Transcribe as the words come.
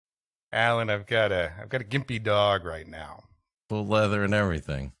Alan, I've got a gimpy dog right now. Full leather and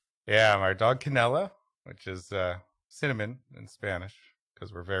everything. Yeah, my dog Canela, which is cinnamon in Spanish,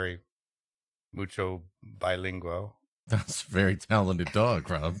 because we're very mucho bilingual. That's a very talented dog,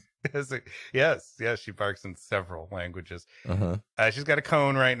 Rob. Yes, she barks in several languages. Uh-huh. She's got a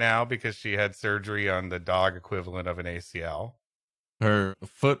cone right now because she had surgery on the dog equivalent of an ACL. Her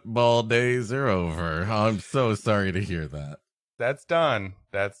football days are over. I'm so sorry to hear that. That's done.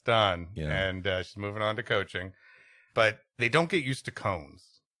 Yeah. And she's moving on to coaching. But they don't get used to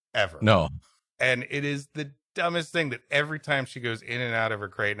cones, ever. No. And it is the dumbest thing that every time she goes in and out of her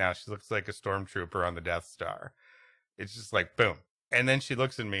crate now, she looks like a stormtrooper on the Death Star. It's just like, boom. And then she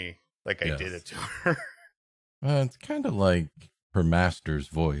looks at me like I did it to her. It's kind of like her master's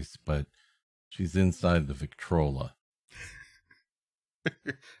voice, but she's inside the Victrola.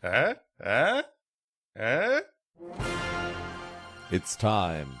 Huh? It's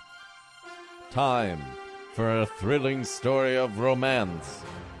time. Time for a thrilling story of romance,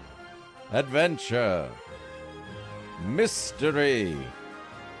 adventure, mystery,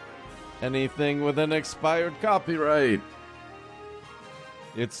 anything with an expired copyright.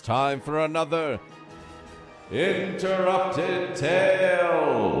 It's time for another Interrupted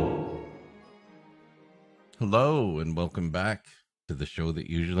Tale. Hello, and welcome back to the show that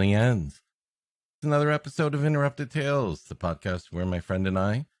usually ends. It's another episode of Interrupted Tales, the podcast where my friend and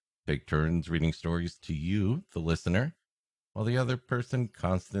I take turns reading stories to you, the listener, while the other person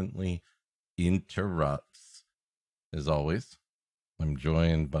constantly interrupts. As always, I'm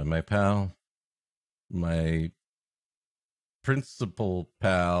joined by my pal, my principal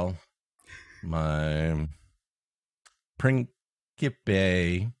pal, my principe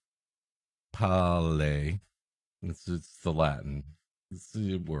pale. It's the Latin.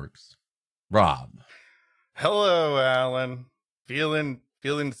 It works. Rob. Hello, Alan. Feeling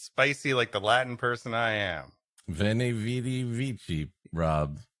spicy like the Latin person I am. Veni vidi vici,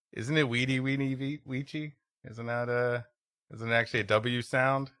 Rob. Isn't it weedy vici? Isn't it actually a W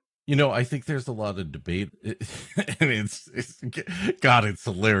sound? You know, I think there's a lot of debate, and it's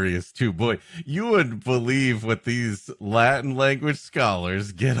hilarious too. Boy, you wouldn't believe what these Latin language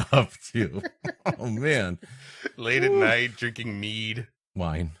scholars get up to. Oh man, late at night drinking mead,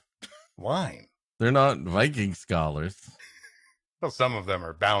 wine. They're not Viking scholars. Well, some of them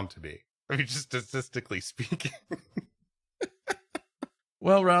are bound to be. I mean, just statistically speaking.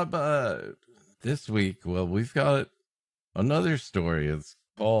 Well, Rob, this week, we've got another story. It's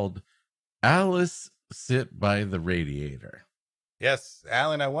called Alice-Sit-By-The-Radiator. Yes,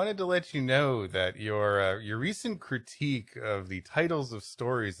 Alan, I wanted to let you know that your recent critique of the titles of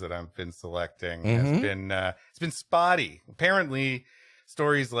stories that I've been selecting has been it's been spotty. Apparently,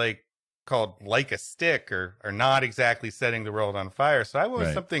 stories called Like a Stick are not exactly setting the world on fire. So I went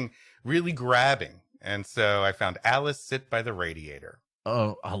with something really grabbing. And so I found Alice-Sit-By-The-Radiator.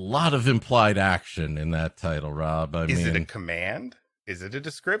 Oh, a lot of implied action in that title, Rob. Is it a command? Is it a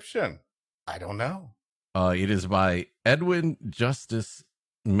description? I don't know. It is by Edwin Justice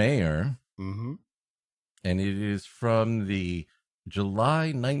Mayer. Mm-hmm. And it is from the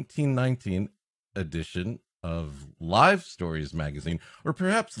July 1919 edition of Live Stories magazine, or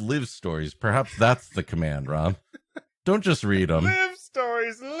perhaps Live Stories. Perhaps that's the command, Rob. Don't just read them. Live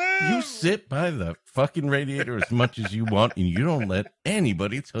Stories, live! You sit by the fucking radiator as much as you want, and you don't let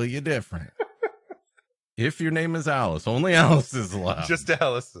anybody tell you different. If your name is Alice, only Alice is allowed. Just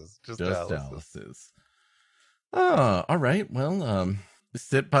Alice's. Just Alice's. Oh, all right. Well,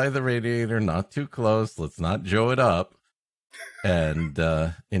 sit by the radiator, not too close. Let's not Joe it up. And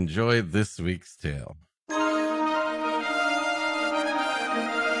enjoy this week's tale.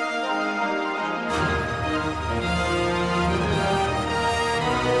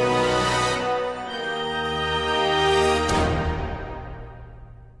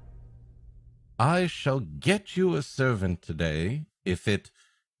 I shall get you a servant today if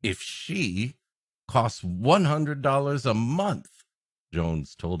she costs $100 a month,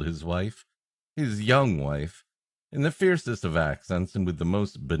 Jones told his wife, his young wife, in the fiercest of accents and with the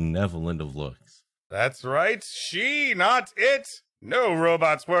most benevolent of looks. That's right, she, not it. No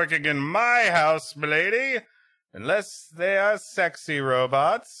robots working in my house, milady, unless they are sexy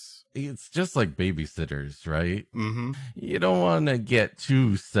robots. It's just like babysitters, right? Mm-hmm. You don't want to get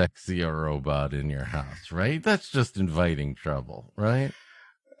too sexy a robot in your house, right? That's just inviting trouble, right?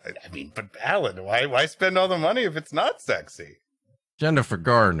 I mean, but Alan, why spend all the money if it's not sexy? Jennifer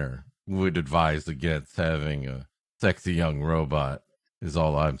Garner would advise against having a sexy young robot, is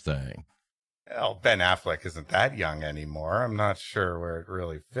all I'm saying. Well, Ben Affleck isn't that young anymore. I'm not sure where it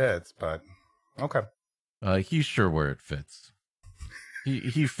really fits, but okay. He's sure where it fits.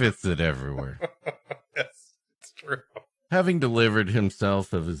 He fits it everywhere. Yes, it's true. Having delivered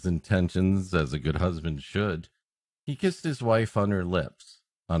himself of his intentions as a good husband should, he kissed his wife on her lips,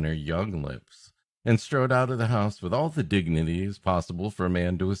 on her young lips, and strode out of the house with all the dignity as possible for a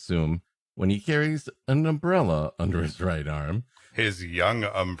man to assume when he carries an umbrella under his right arm. His young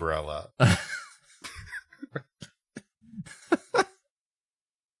umbrella.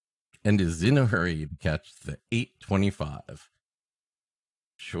 And is in a hurry to catch the 8:25.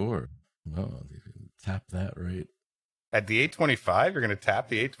 Sure. Oh, they didn't tap that right. At the 8:25, you're going to tap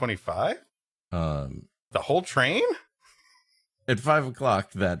the 8:25? The whole train? At 5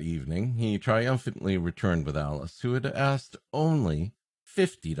 o'clock that evening, he triumphantly returned with Alice, who had asked only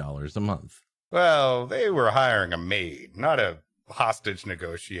 $50 a month. Well, they were hiring a maid, not a hostage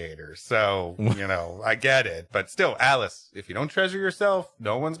negotiator. So, I get it. But still, Alice, if you don't treasure yourself,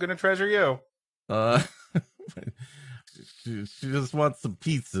 no one's going to treasure you. She just wants some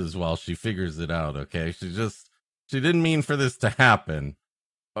pizzas while she figures it out, okay? She didn't mean for this to happen.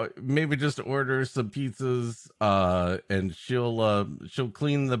 Maybe just order some pizzas, and she'll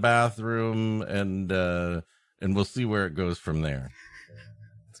clean the bathroom, and we'll see where it goes from there.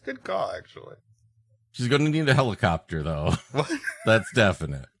 It's a good call, actually. She's going to need a helicopter, though. What? That's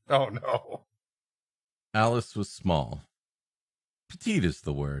definite. Oh, no. Alice was small. Petite is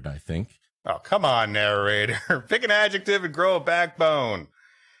the word, I think. Oh, come on, narrator. Pick an adjective and grow a backbone.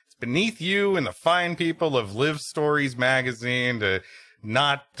 It's beneath you and the fine people of Live Stories magazine to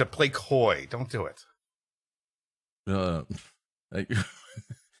play coy. Don't do it.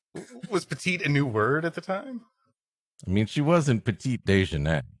 Was petite a new word at the time? I mean, she wasn't petite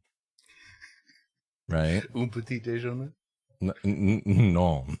déjeuner. Right? Un petit déjeuner? No.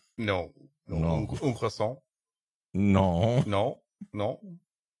 No. No. Un croissant? No. No.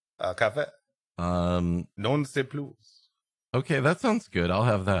 Café? Non c'est plus. Okay, that sounds good. I'll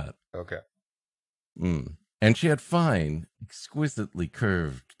have that. Okay. And she had fine, exquisitely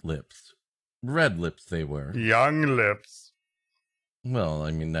curved lips. Red lips they were. Young lips. Well,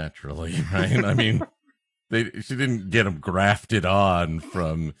 I mean, naturally, right? I mean, she didn't get them grafted on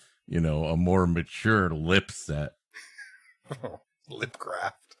from, a more mature lip set. Lip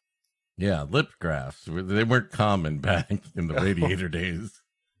graft. Yeah, lip grafts. They weren't common back in the Radiator days.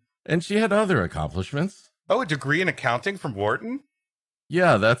 And she had other accomplishments. Oh, a degree in accounting from Wharton?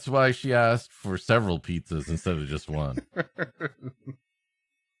 Yeah, that's why she asked for several pizzas instead of just one.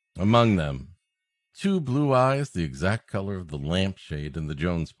 Among them, 2 blue eyes, the exact color of the lampshade in the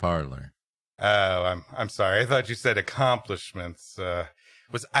Jones parlor. Oh, I'm sorry. I thought you said accomplishments.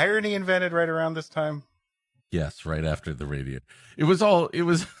 Was irony invented right around this time? Yes, right after the Radiator. It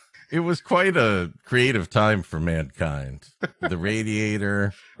was quite a creative time for mankind. The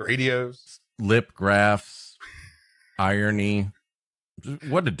Radiator, Radios, lip grafts, irony.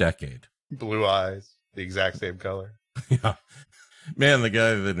 What a decade. Blue eyes, the exact same color. Yeah. Man, the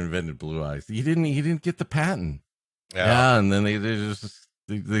guy that invented blue eyes, he didn't get the patent. Yeah, and then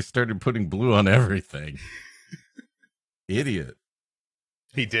they started putting blue on everything. Idiot.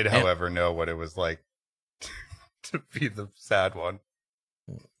 He did, however, know what it was like to be the sad one.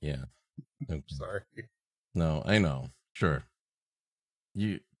 Yeah. Oops, sorry. No, I know. Sure.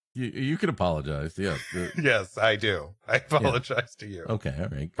 You could apologize. Yeah. Yes, I do. I apologize to you. Okay, all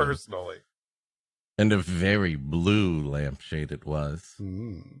right. Good. Personally. And a very blue lampshade it was.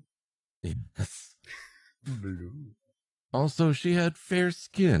 Yes. Blue. Also, she had fair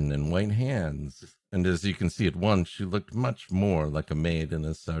skin and white hands. And as you can see at once, she looked much more like a maid in a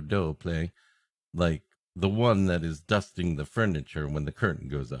Sardou play, like the one that is dusting the furniture when the curtain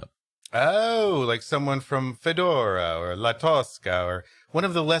goes up. Oh, like someone from Fedora or La Tosca or one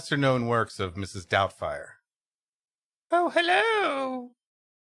of the lesser-known works of Mrs. Doubtfire. Oh, hello.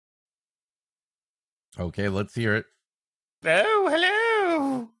 Okay, let's hear it. Oh,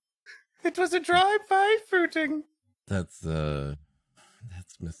 hello. It was a drive-by fruiting. That's Mrs.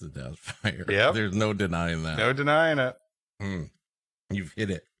 Doubtfire. Yep. There's no denying that. No denying it. You've hit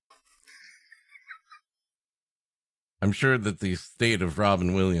it. I'm sure that the estate of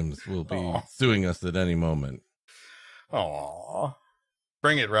Robin Williams will be suing us at any moment. Aw.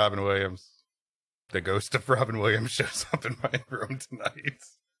 Bring it, Robin Williams. The ghost of Robin Williams shows up in my room tonight.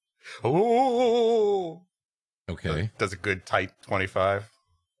 Oh. Okay. Does a good tight 25.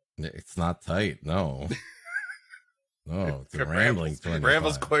 It's not tight, no. No, it's a rambling 25.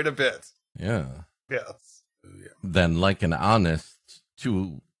 Rambles quite a bit. Yeah. Yes. Yeah. Then, like an honest,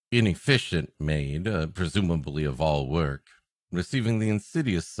 too inefficient maid, presumably of all work, receiving the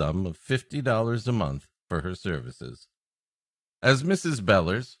insidious sum of $50 a month for her services. As Mrs.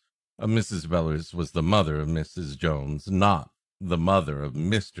 Bellers was the mother of Mrs. Jones, not the mother of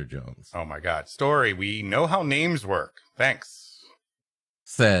Mr. Jones, Oh my God. Story, we know how names work. Thanks.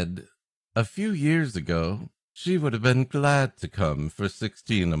 said a few years ago she would have been glad to come for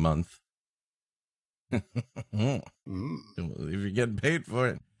 $16 a month. If you're getting paid for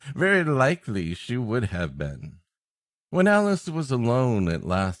it, very likely she would have been. When Alice was alone at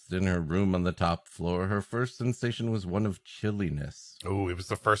last in her room on the top floor, her first sensation was one of chilliness. Oh, it was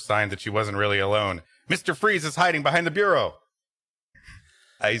the first sign that she wasn't really alone. Mr. Freeze is hiding behind the bureau.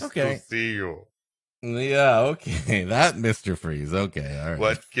 I still see you. Yeah, okay. That Mr. Freeze. Okay, all right.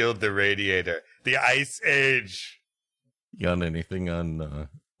 What killed the radiator? The Ice Age. You got anything on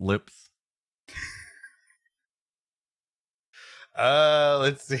lips?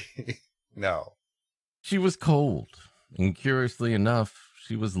 Let's see. No. She was cold, and curiously enough,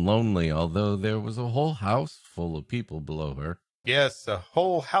 she was lonely, although there was a whole house full of people below her. Yes, a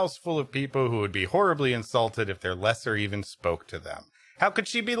whole house full of people who would be horribly insulted if their lesser even spoke to them. How could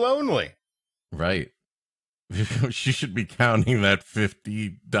she be lonely? Right. She should be counting that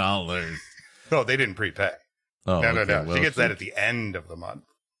 $50. Oh, they didn't prepay. Oh, No. Well, she gets that at the end of the month.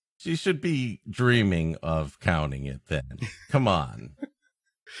 She should be dreaming of counting it then. Come on.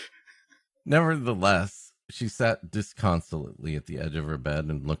 Nevertheless, she sat disconsolately at the edge of her bed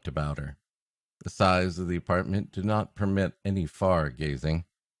and looked about her. The size of the apartment did not permit any far gazing.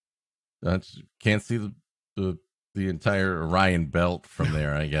 Can't see the entire Orion belt from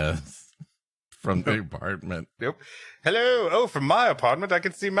there, I guess. From the apartment. Yep. Hello. Oh, from my apartment, I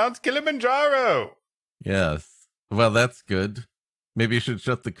can see Mount Kilimanjaro. Yes. Well, that's good. Maybe you should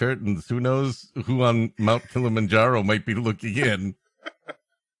shut the curtains. Who knows who on Mount Kilimanjaro might be looking in?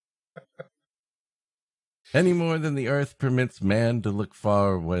 Any more than the earth permits man to look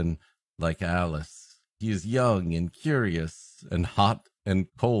far when, like Alice, he is young and curious and hot and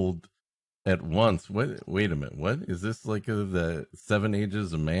cold at once. Wait a minute. What is this, like the 7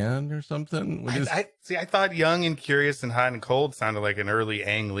 Ages of Man or something? I thought young and curious and hot and cold sounded like an early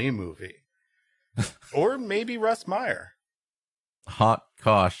Ang Lee movie. Or maybe Russ Meyer. Hot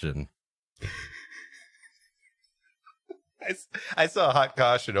Caution. I saw Hot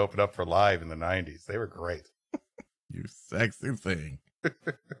Caution open up for Live in the 90s. They were great. You sexy thing.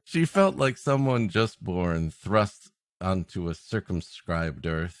 She felt like someone just born thrust onto a circumscribed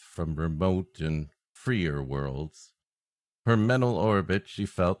earth from remote and freer worlds. Her mental orbit, she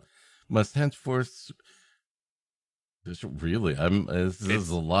felt, must henceforth... This is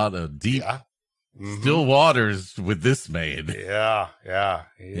a lot of deep... Yeah. Still waters with this maid. Yeah.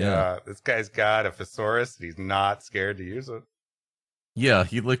 This guy's got a thesaurus and he's not scared to use it. Yeah,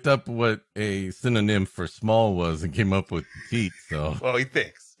 he looked up what a synonym for small was and came up with petite, so. Well, he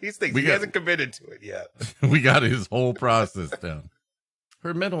thinks. He hasn't committed to it yet. We got his whole process down.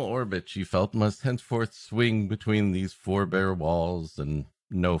 Her mental orbit, she felt, must henceforth swing between these 4 bare walls and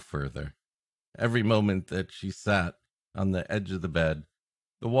no further. Every moment that she sat on the edge of the bed,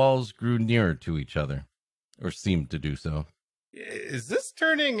 the walls grew nearer to each other, or seemed to do so. Is this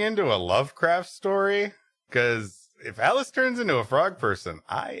turning into a Lovecraft story? Because if Alice turns into a frog person,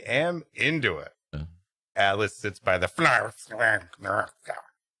 I am into it. Alice sits by the flower.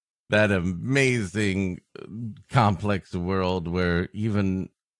 That amazing, complex world where even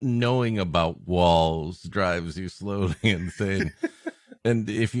knowing about walls drives you slowly insane. And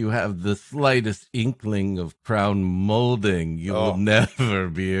if you have the slightest inkling of crown molding, you will never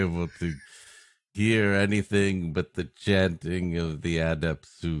be able to hear anything but the chanting of the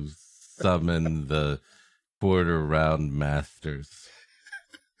adepts who summon the quarter round masters.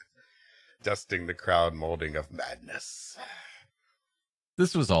 Dusting the crown molding of madness.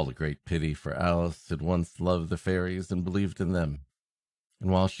 This was all a great pity, for Alice had once loved the fairies and believed in them. And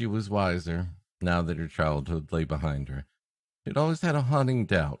while she was wiser, now that her childhood lay behind her, it always had a haunting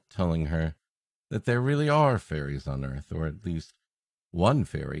doubt telling her that there really are fairies on Earth, or at least one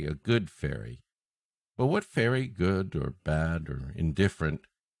fairy, a good fairy. But what fairy, good or bad or indifferent,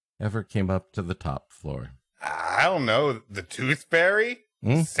 ever came up to the top floor? I don't know. The Tooth Fairy?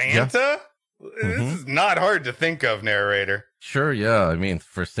 Santa? Yeah. This is not hard to think of, narrator. Sure, yeah. I mean,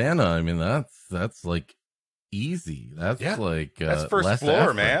 for Santa, that's like easy. That's that's first floor,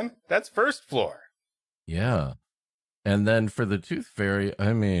 effort. Man. That's first floor. Yeah. And then for the Tooth Fairy,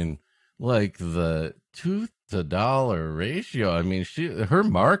 I mean, like the tooth to dollar ratio. I mean, her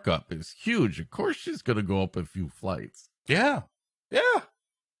markup is huge. Of course, she's going to go up a few flights. Yeah.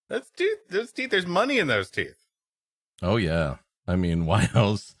 That's teeth. Those teeth. There's money in those teeth. Oh yeah. I mean, why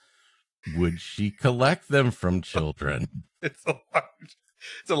else would she collect them from children? It's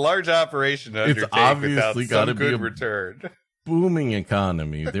a large operation to undertake obviously without some be good a return. Booming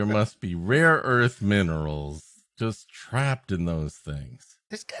economy. There must be rare earth minerals just trapped in those things.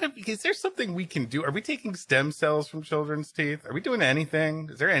 There's gotta be, is there something we can do? Are we taking stem cells from children's teeth? Are we doing anything?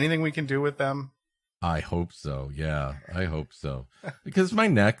 Is there anything we can do with them? I hope so. Yeah, I hope so. Because my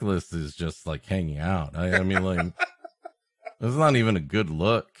necklace is just like hanging out. I mean, like, it's not even a good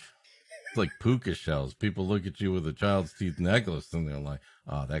look. It's like puka shells. People look at you with a child's teeth necklace and they're like,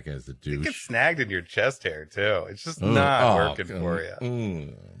 oh, that guy's a douche. It gets snagged in your chest hair, too. It's just not working for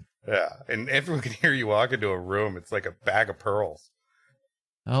you. Yeah, and everyone can hear you walk into a room. It's like a bag of pearls.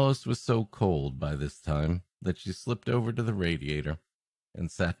 Alice was so cold by this time that she slipped over to the radiator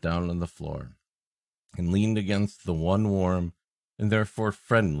and sat down on the floor and leaned against the one warm and therefore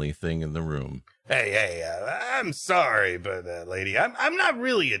friendly thing in the room. Hey, I'm sorry, but lady, I'm not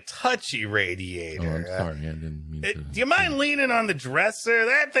really a touchy radiator. Oh, I'm sorry, I didn't mean to. Do you mind leaning on the dresser?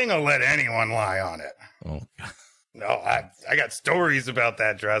 That thing will let anyone lie on it. Oh, God. No, I got stories about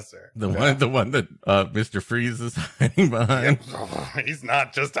that dresser. The one that Mr. Freeze is hiding behind. He's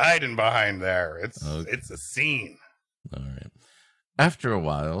not just hiding behind there. It's a scene. All right. After a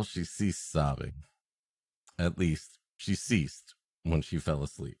while, she ceased sobbing. At least, she ceased when she fell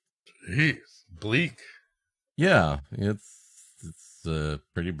asleep. Jeez, bleak. Yeah, it's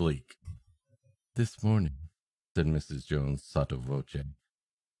pretty bleak. This morning, said Mrs. Jones sotto voce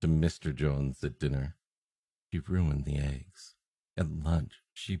to Mr. Jones at dinner, she ruined the eggs. At lunch,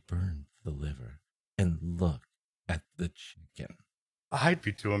 she burned the liver. And look at the chicken. I'd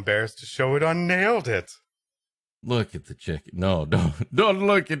be too embarrassed to show it on Nailed It. Look at the chicken. No, don't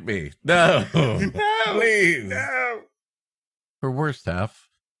look at me. No, No, please. No. Her worst half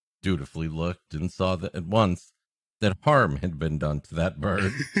dutifully looked and saw that at once that harm had been done to that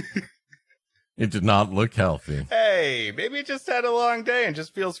bird. It did not look healthy. Hey, maybe it just had a long day and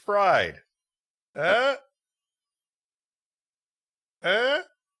just feels fried. Come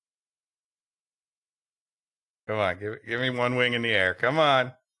on, give me one wing in the air. Come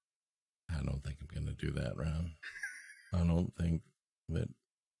on. I don't think I'm going to do that, Ron. I don't think that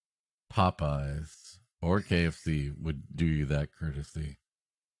Popeyes or KFC would do you that courtesy.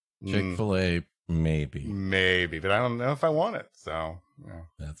 Chick-fil-A, maybe. Maybe, but I don't know if I want it, so. Yeah.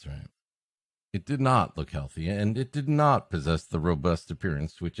 That's right. It did not look healthy, and it did not possess the robust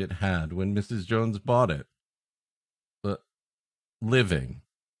appearance which it had when Mrs. Jones bought it. But living.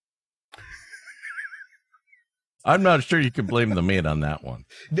 I'm not sure you can blame the maid on that one.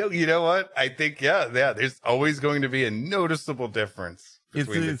 No, you know what? I think, yeah, there's always going to be a noticeable difference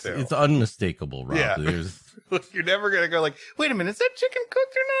between the two. It's unmistakable, Rob. Yeah. You're never going to go like, wait a minute, is that chicken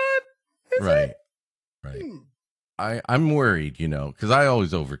cooked or not? Right. I'm worried, because I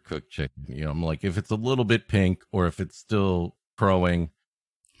always overcook chicken. I'm like, if it's a little bit pink or if it's still crowing,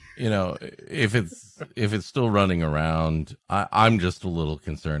 if it's still running around, I'm just a little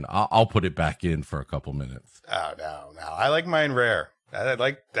concerned. I'll put it back in for a couple minutes. Oh, no. I like mine rare. I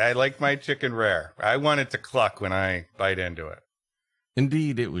like my chicken rare. I want it to cluck when I bite into it.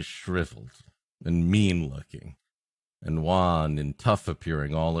 Indeed, it was shriveled and mean looking and wan and tough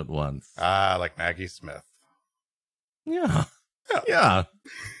appearing all at once. Ah, like Maggie Smith. Yeah. Yeah.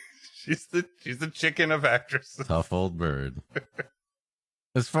 She's the chicken of actresses. Tough old bird.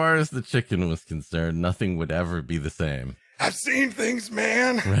 As far as the chicken was concerned, nothing would ever be the same. I've seen things,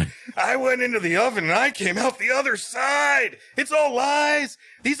 man. Right. I went into the oven and I came out the other side. It's all lies.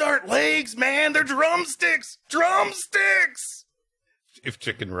 These aren't legs, man. They're drumsticks. Drumsticks. If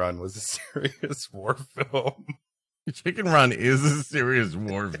Chicken Run was a serious war film. Chicken Run is a serious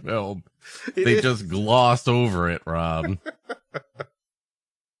war film. They just gloss over it, Rob.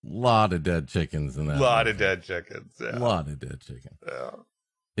 Lot of dead chickens in that. Lot of dead chickens. Yeah. Lot of dead chickens. Yeah.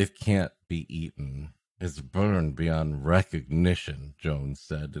 It can't be eaten. It's burned beyond recognition, Jones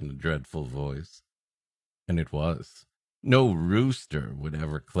said in a dreadful voice. And it was. No rooster would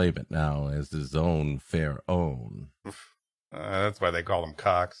ever claim it now as his own fair own. That's why they call them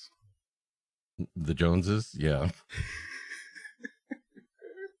cocks. The Joneses? Yeah.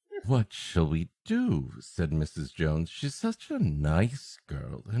 What shall we do? Said Mrs. Jones. She's such a nice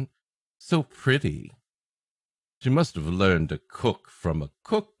girl and so pretty. She must have learned to cook from a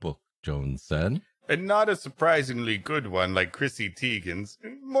cookbook, Jones said. And not a surprisingly good one like Chrissy Teigen's.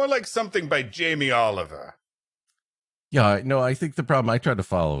 More like something by Jamie Oliver. Yeah, no, I think the problem, I tried to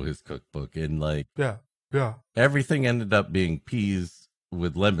follow his cookbook and Yeah. everything ended up being peas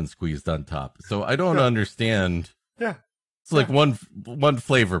with lemon squeezed on top. So I don't understand. Yeah. It's like one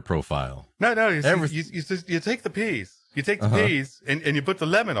flavor profile. No, you take the peas. You take the peas and you put the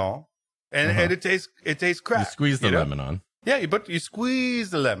lemon on and it tastes crap. You squeeze the lemon on. Yeah, you squeeze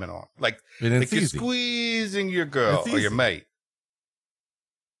the lemon on. Like you're squeezing your girl or your mate.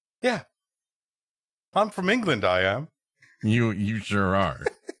 Yeah. I'm from England, I am. You sure are.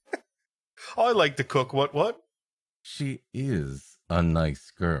 I like to cook what? She is a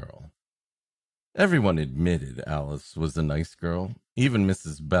nice girl. Everyone admitted Alice was a nice girl, even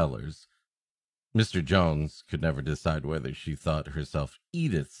Mrs. Bellers. Mr. Jones could never decide whether she thought herself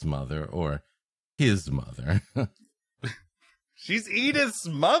Edith's mother or his mother. She's Edith's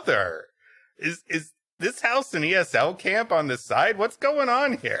mother. Is this house an ESL camp on the side? What's going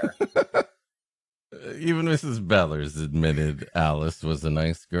on here? Even Mrs. Bellers admitted Alice was a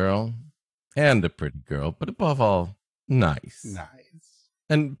nice girl and a pretty girl, but above all, nice. Nice.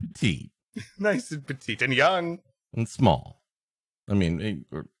 And petite. Nice and petite and young. And small. I mean,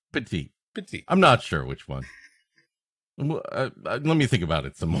 petite. Petite. I'm not sure which one. Let me think about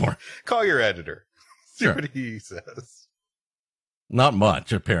it some more. Call your editor. See Sure. what he says. Not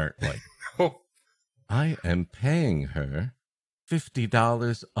much, apparently. Oh. I am paying her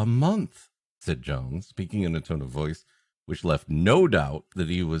 $50 a month, said Jones, speaking in a tone of voice which left no doubt that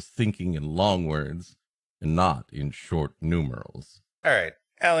he was thinking in long words and not in short numerals. All right.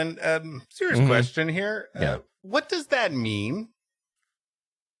 Alan, serious question here. Yeah. What does that mean?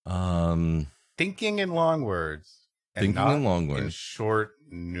 Thinking in long words. And Thinking not in long in words. short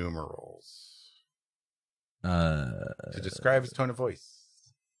numerals. To describe his tone of voice.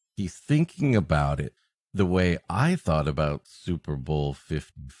 He's thinking about it the way I thought about Super Bowl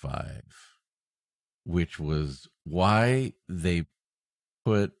 55, which was why they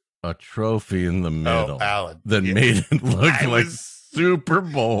put a trophy in the middle Alan. that made it look like Super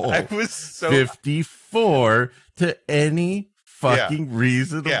Bowl I was so 54 to any fucking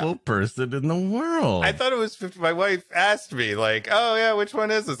reasonable person in the world. I thought it was 50. My wife asked me, like, oh, yeah, which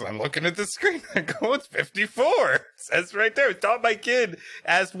one is this? I'm looking at the screen. I go, oh, it's 54. It says right there. I taught my kid,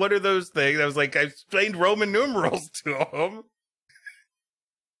 asked, what are those things? I was like, I explained Roman numerals to him.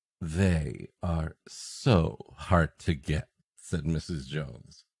 They are so hard to get, said Mrs.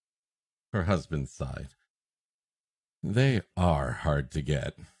 Jones. Her husband sighed. They are hard to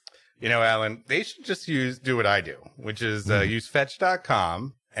get. You know, Alan, they should just do what I do, which is use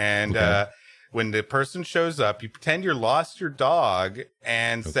fetch.com. And when the person shows up, you pretend you lost your dog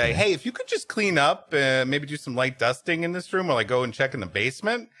and say, hey, if you could just clean up, maybe do some light dusting in this room while I go and check in the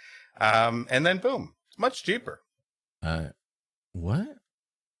basement. And then boom, it's much cheaper. What?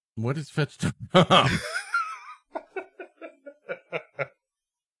 What is fetch.com?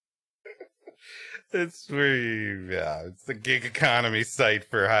 It's it's the gig economy site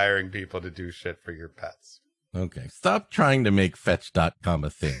for hiring people to do shit for your pets. Okay, stop trying to make fetch.com a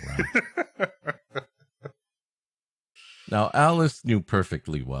thing, right? Now, Alice knew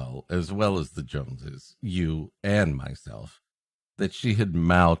perfectly well as the Joneses, you and myself, that she had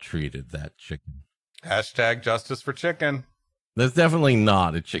maltreated that chicken. Hashtag justice for chicken. That's definitely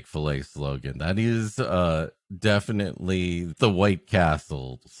not a Chick-fil-A slogan. That is definitely the White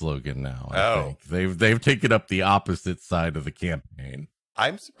Castle slogan now, I think. They've taken up the opposite side of the campaign.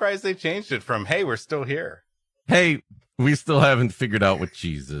 I'm surprised they changed it from, hey, we're still here. Hey, we still haven't figured out what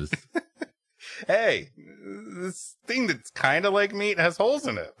cheese is. Hey, this thing that's kind of like meat has holes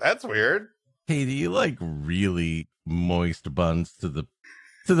in it. That's weird. Hey, do you like really moist buns to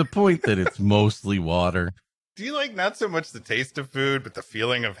the point that it's mostly water? Do you like not so much the taste of food, but the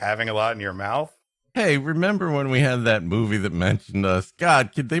feeling of having a lot in your mouth? Hey, remember when we had that movie that mentioned us?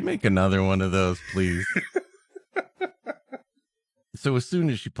 God, could they make another one of those, please? So as soon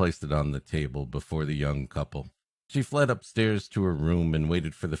as she placed it on the table before the young couple, she fled upstairs to her room and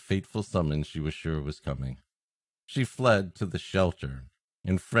waited for the fateful summons she was sure was coming. She fled to the shelter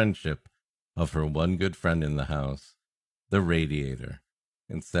and friendship of her one good friend in the house, the radiator,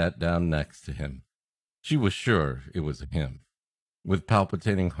 and sat down next to him. She was sure it was him, with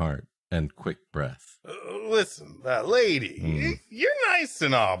palpitating heart and quick breath. Listen, lady, you're nice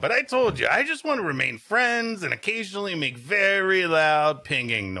and all, but I told you, I just want to remain friends and occasionally make very loud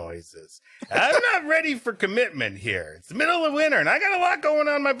pinging noises. I'm not ready for commitment here. It's the middle of winter, and I got a lot going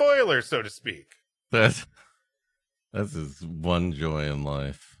on my boiler, so to speak. That's his one joy in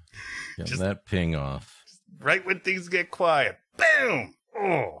life. Getting that ping off. Right when things get quiet. Boom!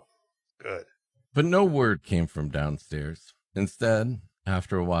 Oh, good. But no word came from downstairs. Instead,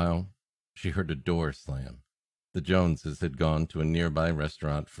 after a while, she heard a door slam. The Joneses had gone to a nearby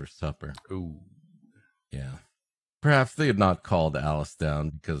restaurant for supper. Ooh. Yeah. Perhaps they had not called Alice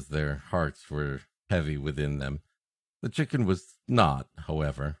down because their hearts were heavy within them. The chicken was not,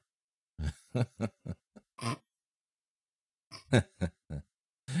 however.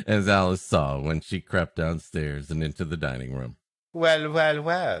 As Alice saw when she crept downstairs and into the dining room. Well.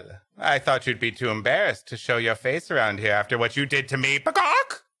 I thought you'd be too embarrassed to show your face around here after what you did to me.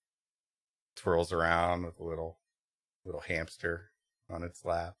 Peacock! twirls around with a little hamster on its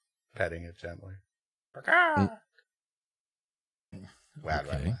lap, petting it gently. Mm. Loud,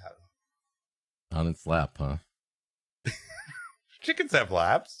 Okay. loud. On its lap, huh? Chickens have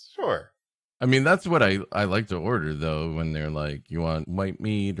laps, sure. I mean, that's what I like to order, though, when they're like, you want white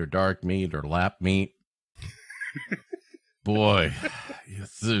meat or dark meat or lap meat? Boy,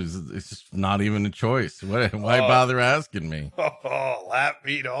 it's just not even a choice. Why bother asking me? Oh, lap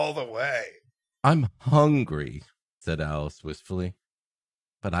meat all the way. I'm hungry, said Alice wistfully,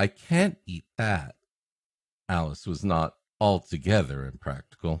 but I can't eat that. Alice was not altogether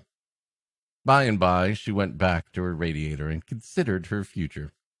impractical. By and by, she went back to her radiator and considered her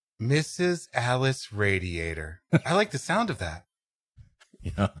future. Mrs. Alice Radiator. I like the sound of that.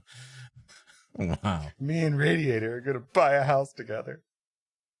 Yeah. Wow. Me and Radiator are going to buy a house together.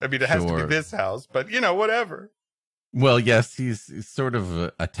 I mean, it has to Sure. be this house, but, whatever. Well, yes, he's sort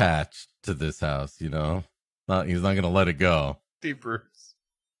of attached to this house, He's not going to let it go. Deep roots.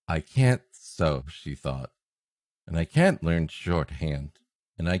 I can't sew, she thought, and I can't learn shorthand,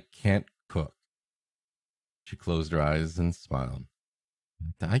 and I can't cook. She closed her eyes and smiled.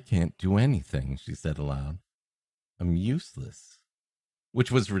 I can't do anything, she said aloud. I'm useless.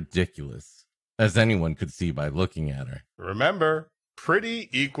 Which was ridiculous, as anyone could see by looking at her. Remember, pretty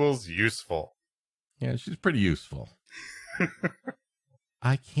equals useful. Yeah, she's pretty useful.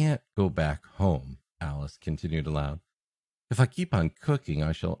 I can't go back home, Alice continued aloud. If I keep on cooking,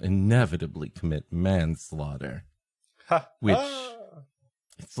 I shall inevitably commit manslaughter. Which,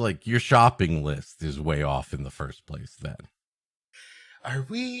 it's like your shopping list is way off in the first place then. Are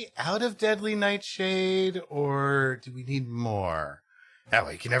we out of deadly nightshade, or do we need more? That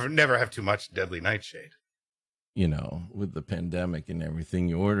way, you can never have too much deadly nightshade. With the pandemic and everything,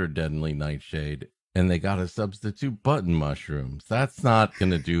 you order deadly nightshade, and they got to substitute button mushrooms. That's not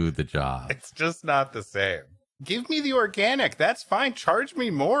going to do the job. It's just not the same. Give me the organic. That's fine. Charge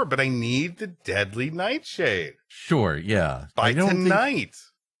me more, but I need the deadly nightshade. Sure, yeah. By tonight.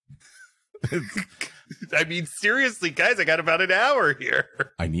 I mean, seriously, guys, I got about an hour here.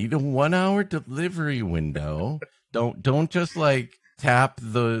 I need a 1 hour delivery window. Don't just like tap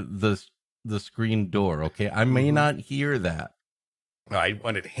the screen door, okay? I may not hear that. I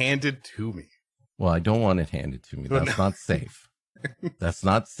want it handed to me. Well, I don't want it handed to me. That's not safe. That's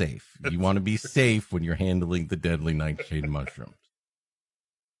not safe. You want to be safe when you're handling the deadly nightshade mushrooms.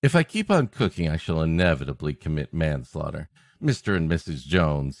 If I keep on cooking, I shall inevitably commit manslaughter. Mr. and Mrs.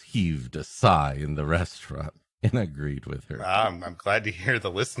 Jones heaved a sigh in the restaurant and agreed with her. I'm glad to hear the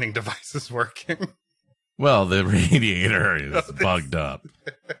listening device is working. Well, the radiator is bugged up.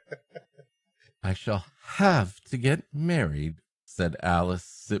 I shall have to get married, said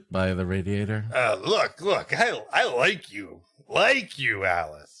Alice-Sit-By-The-Radiator. Look, I like you,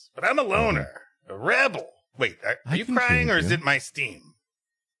 Alice, but I'm a loner, a rebel. Wait, are you crying or is it my steam?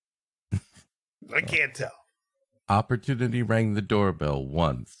 I can't tell. Opportunity rang the doorbell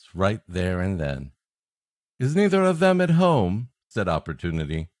once, right there and then. Is neither of them at home? Said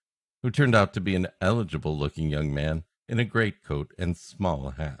Opportunity, who turned out to be an eligible-looking young man in a greatcoat and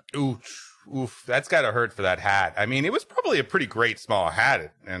small hat. Oof, that's got to hurt for that hat. I mean, it was probably a pretty great small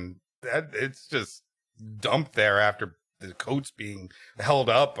hat, and it's just dumped there after the coat's being held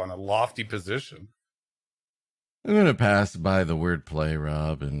up on a lofty position. I'm going to pass by the wordplay,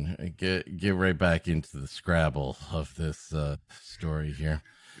 Rob, and get right back into the Scrabble of this story here.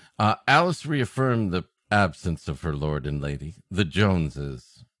 Alice reaffirmed the absence of her lord and lady, the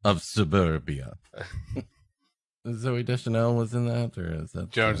Joneses of Suburbia. Zoe Deschanel was in that, or is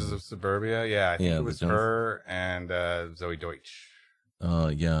that Joneses of Suburbia? Yeah, I think it was Jones. her and Zoe Deutsch.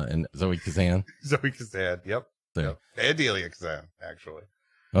 Yeah, and Zoe Kazan. Zoe Kazan, yep. So, Yep. And Delia Kazan, actually.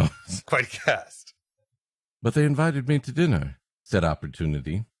 oh. Quite a cast. But they invited me to dinner, said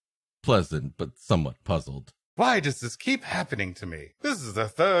Opportunity, pleasant but somewhat puzzled. Why does this keep happening to me? This is the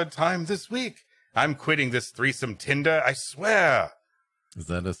third time this week. I'm quitting this threesome Tinder, I swear. Is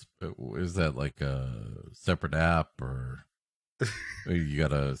that like a separate app, or you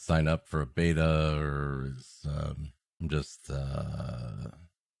gotta sign up for a beta, or is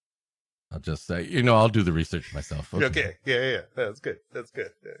I'll just say, I'll do the research myself. Okay. Yeah. That's good.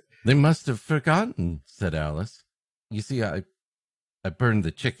 They must have forgotten, said Alice. You see, I burned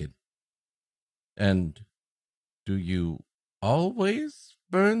the chicken. And do you always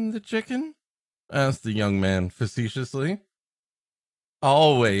burn the chicken? Asked the young man facetiously.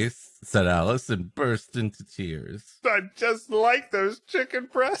 Always, said Alice, and burst into tears. I'm just like those chicken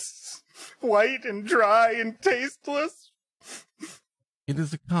breasts. White and dry and tasteless. It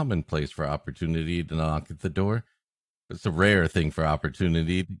is a commonplace for Opportunity to knock at the door. It's a rare thing for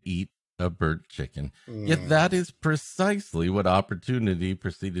Opportunity to eat A burnt chicken. Yet that is precisely what Opportunity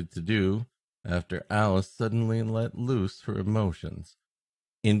proceeded to do after Alice suddenly let loose her emotions.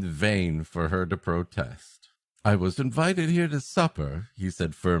 In vain for her to protest. I was invited here to supper, he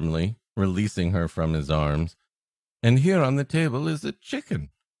said firmly, releasing her from his arms. And here on the table is a chicken.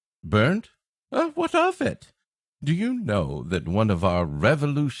 Burnt? What of it? Do you know that one of our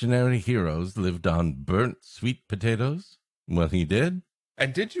revolutionary heroes lived on burnt sweet potatoes? Well, he did.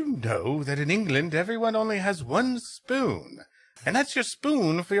 And did you know that in England everyone only has one spoon? And that's your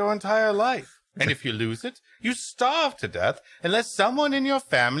spoon for your entire life. And if you lose it, you starve to death unless someone in your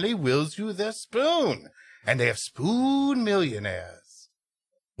family wills you their spoon. And they have spoon millionaires.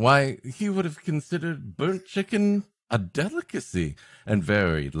 Why, he would have considered burnt chicken a delicacy, and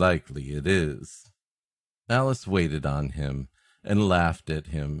very likely it is. Alice waited on him, and laughed at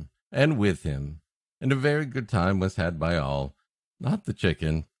him, and with him, and a very good time was had by all. Not the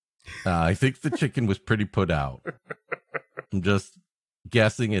chicken. I think the chicken was pretty put out. I'm just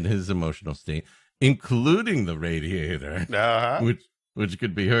guessing at his emotional state, including the radiator, which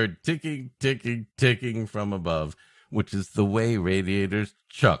could be heard ticking, ticking, ticking from above, which is the way radiators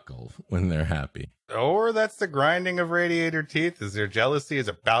chuckle when they're happy. Or that's the grinding of radiator teeth as their jealousy is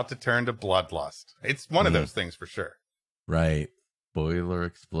about to turn to bloodlust. It's one of those things for sure. Right. Boiler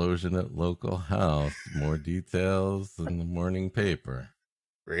explosion at local house. More details in the morning paper.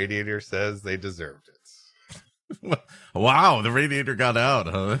 Radiator says they deserved it. Wow, the radiator got out,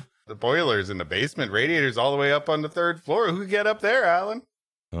 huh? The boiler's in the basement. Radiator's all the way up on the 3rd floor. Who could get up there, Alan?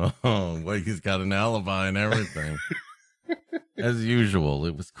 Oh, well, he's got an alibi and everything. As usual,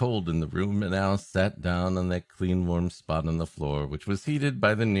 it was cold in the room, and Alice sat down on that clean, warm spot on the floor, which was heated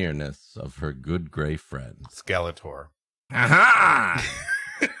by the nearness of her good gray friend. Skeletor. Aha!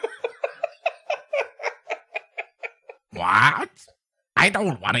 What? I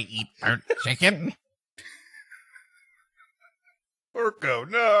don't want to eat burnt chicken. Urko,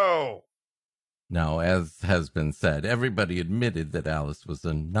 no! Now, as has been said, everybody admitted that Alice was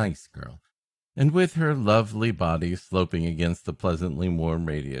a nice girl. And with her lovely body sloping against the pleasantly warm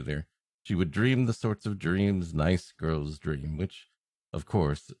radiator, she would dream the sorts of dreams nice girls dream, which, of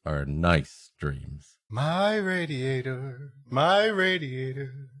course, are nice dreams. My radiator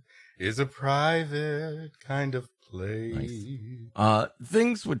is a private kind of place. Nice.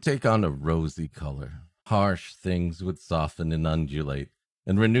 Things would take on a rosy color. Harsh things would soften and undulate,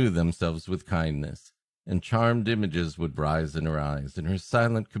 and renew themselves with kindness. And charmed images would rise in her eyes in her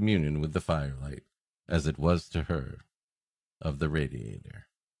silent communion with the firelight, as it was to her, of the radiator.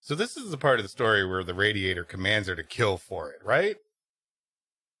 So this is the part of the story where the radiator commands her to kill for it, right?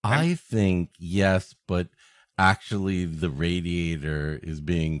 I think yes, but actually the radiator is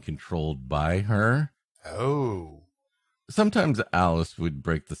being controlled by her. Oh. Sometimes Alice would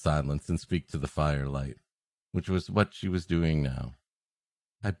break the silence and speak to the firelight, which was what she was doing now.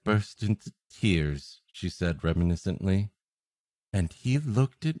 I burst into tears, she said reminiscently, and he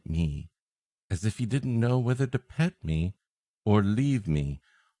looked at me as if he didn't know whether to pet me or leave me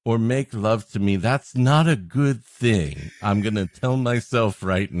or make love to me. That's not a good thing. I'm going to tell myself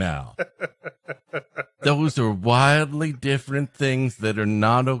right now. Those are wildly different things that are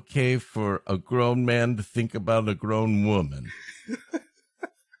not okay for a grown man to think about a grown woman.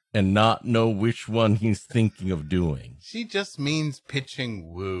 And not know which one he's thinking of doing. She just means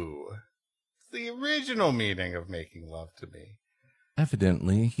pitching woo. It's the original meaning of making love to me.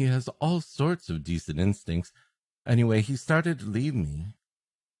 Evidently, he has all sorts of decent instincts. Anyway, he started to leave me.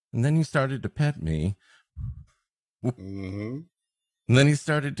 And then he started to pet me. Mm-hmm. And then he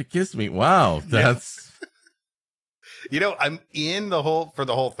started to kiss me. Wow, that's... You know, I'm in the whole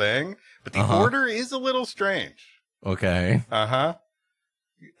thing, but the order is a little strange. Okay. Uh-huh.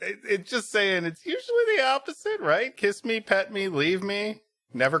 It's just saying it's usually the opposite, right? Kiss me, pet me, leave me,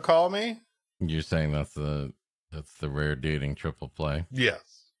 never call me. You're saying that's the rare dating triple play? Yes.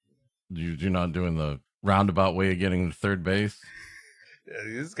 You're not doing the roundabout way of getting to third base?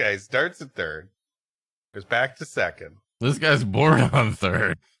 This guy starts at third, goes back to second. This guy's bored on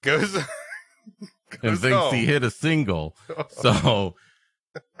third. Goes and thinks home. He hit a single. So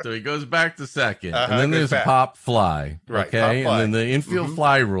he goes back to second. And then there's back. pop fly. Right, Okay. pop fly. And then the infield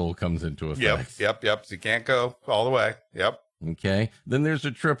fly rule comes into effect. Yep. So you can't go all the way. Yep. Okay. Then there's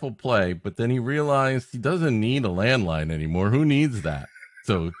a triple play, but then he realized he doesn't need a landline anymore. Who needs that?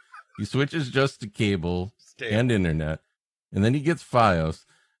 So he switches just to cable and internet. And then he gets Fios.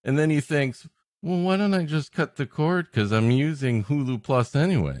 And then he thinks, well, why don't I just cut the cord? Because I'm using Hulu Plus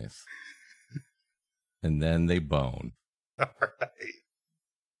anyways. And then they bone. All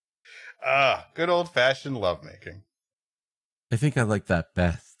right. Good old-fashioned lovemaking. I think I like that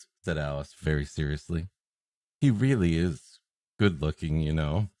best, said Alice very seriously. He really is good looking, you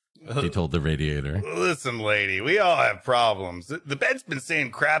know, he told the radiator. Listen, lady, we all have problems. The bed's been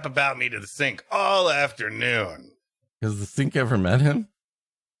saying crap about me to the sink all afternoon. Has the sink ever met him?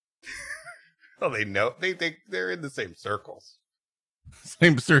 Well, they know. They're in the same circles.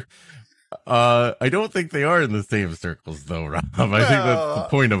 Same circle. I don't think they are in the same circles, though, Rob. I think that's the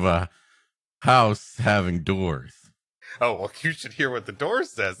point of a house having doors. Oh, well, you should hear what the door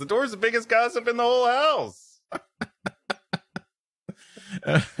says. The door's the biggest gossip in the whole house.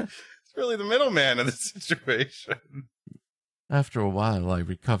 It's really the middleman in the situation. After a while, I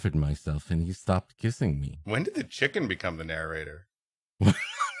recovered myself, and he stopped kissing me. When did the chicken become the narrator?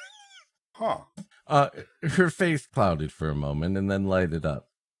 Huh. Her face clouded for a moment and then lighted up.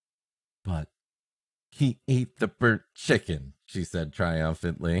 But he ate the burnt chicken, she said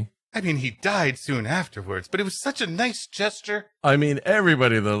triumphantly. I mean, he died soon afterwards, but it was such a nice gesture. I mean,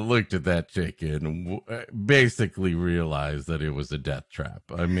 everybody that looked at that chicken basically realized that it was a death trap.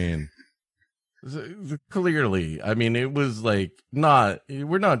 I mean, clearly, I mean, it was like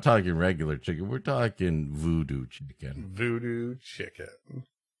we're not talking regular chicken. We're talking voodoo chicken. Voodoo chicken.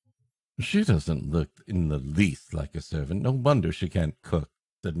 She doesn't look in the least like a servant. No wonder she can't cook,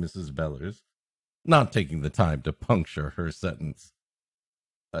 said Mrs. Bellers, not taking the time to puncture her sentence.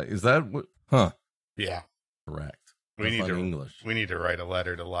 Is that what? Huh. Yeah. Correct. We need English. We need to write a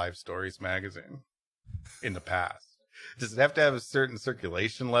letter to Live Stories magazine in the past. Does it have to have a certain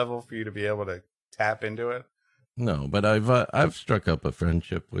circulation level for you to be able to tap into it? No, but I've struck up a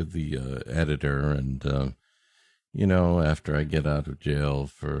friendship with the editor, and you know, after I get out of jail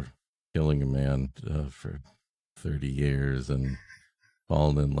for killing a man for 30 years and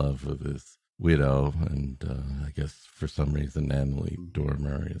fallen in love with his widow, and I guess for some reason Natalie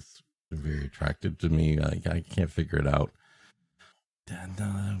Dormer is very attracted to me. I can't figure it out.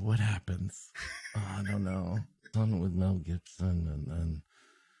 Then what happens? I don't know. Done with Mel Gibson, and then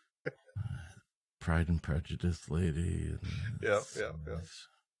Pride and Prejudice lady. And Yep.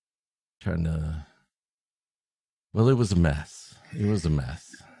 Trying to. Well, it was a mess. It was a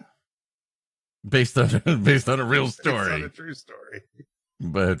mess. Based on a real story. It's not a true story.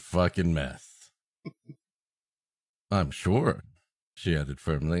 But fucking mess. I'm sure, she added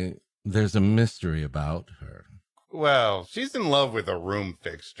firmly, there's a mystery about her. Well, she's in love with a room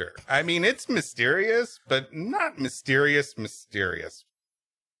fixture. I mean, it's mysterious, but not mysterious.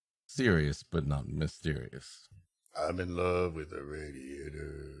 Serious, but not mysterious. I'm in love with a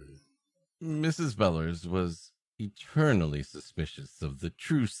radiator. Mrs. Bellers was eternally suspicious of the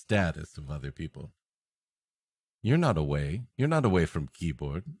true status of other people. You're not away. You're not away from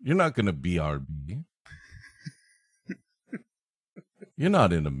keyboard. You're not going to BRB. You're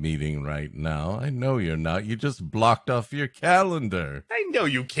not in a meeting right now. I know you're not. You just blocked off your calendar. I know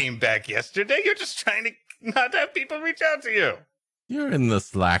you came back yesterday. You're just trying to not have people reach out to you. You're in the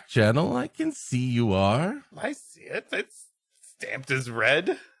Slack channel. I can see you are. I see it. It's stamped as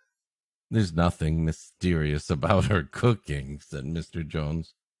red. There's nothing mysterious about her cooking, said Mr.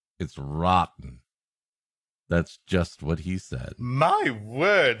 Jones. It's rotten. That's just what he said. My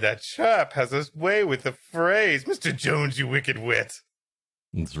word, that chap has a way with the phrase. Mr. Jones, you wicked wit.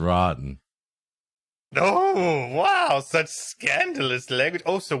 It's rotten. Oh, wow, such scandalous language.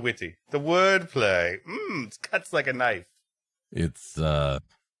 Oh, so witty. The wordplay. It cuts like a knife. It's,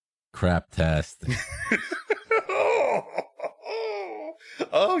 crap-tastic.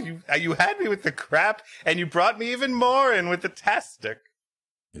 Oh, you had me with the crap, and you brought me even more in with the tastic.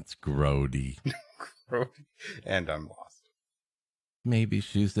 It's grody. And I'm lost. Maybe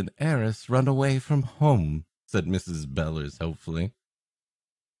she's an heiress run away from home, said Mrs. Bellers hopefully.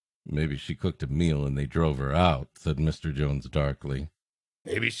 Maybe she cooked a meal and they drove her out, said Mr. Jones darkly.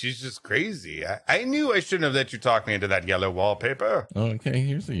 Maybe she's just crazy. I knew I shouldn't have let you talk me into that yellow wallpaper. Okay,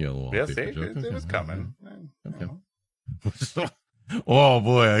 here's a yellow wallpaper. Yes, it was coming. Okay. Oh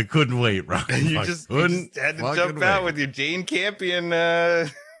boy, I couldn't wait, Rob. You just had to jump out with your Jane Campion or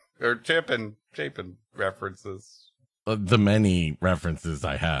Chapin references. The many references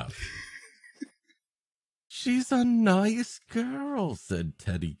I have. She's a nice girl, said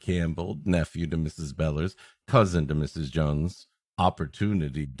Teddy Campbell, nephew to Mrs. Bellers, cousin to Mrs. Jones,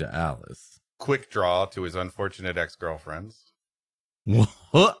 opportunity to Alice. Quick draw to his unfortunate ex-girlfriends.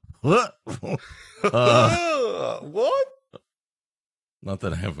 What? What? Not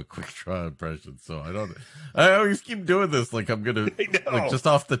that I have a quick draw impression, so I always keep doing this like I'm gonna, like just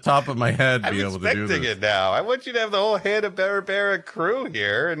off the top of my head, be able to do this. I'm expecting it now. I want you to have the whole Hanna-Barbera crew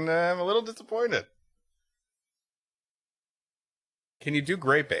here, and I'm a little disappointed. Can you do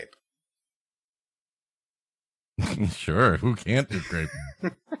Grape Ape? Sure, who can't do Grape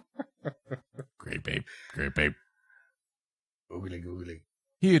Ape? Creepy, creepy. Googly, googly.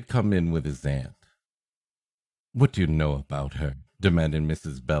 He had come in with his aunt. What do you know about her? Demanded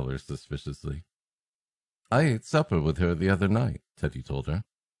Mrs. Beller suspiciously. I ate supper with her the other night, Teddy told her.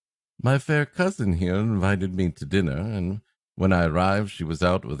 My fair cousin here invited me to dinner, and when I arrived, she was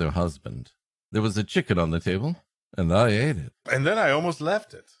out with her husband. There was a chicken on the table, and I ate it. And then I almost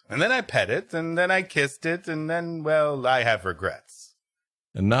left it. And then I pet it, and then I kissed it, and then, well, I have regrets.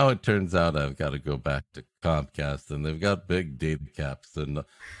 And now it turns out I've got to go back to Comcast, and they've got big data caps, and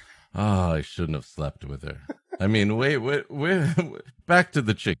I shouldn't have slept with her. I mean, wait, back to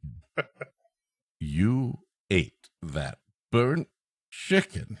the chicken. You ate that burnt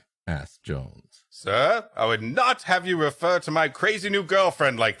chicken, asked Jones. Sir, I would not have you refer to my crazy new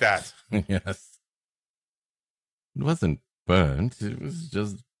girlfriend like that. Yes. It wasn't burnt, it was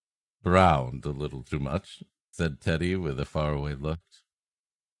just browned a little too much, said Teddy with a faraway look.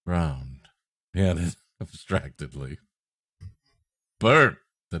 Browned, he added abstractedly. Burnt,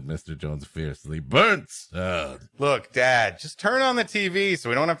 said Mr. Jones fiercely. Burnt, sir. Look, Dad, just turn on the TV so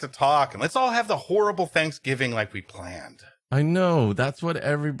we don't have to talk, and let's all have the horrible Thanksgiving like we planned. I know, that's what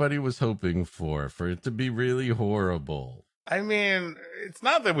everybody was hoping for it to be really horrible. I mean, it's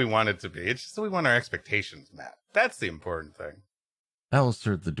not that we want it to be, it's just that we want our expectations met. That's the important thing. Alice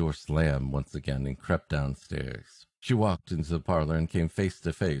heard the door slam once again and crept downstairs. She walked into the parlor and came face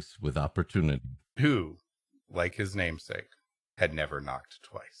to face with Opportunity. Who, like his namesake, had never knocked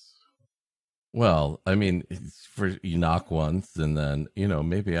twice. Well, I mean, you knock once and then,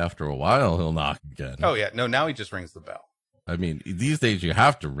 maybe after a while he'll knock again. Oh, yeah. No, now he just rings the bell. I mean, these days you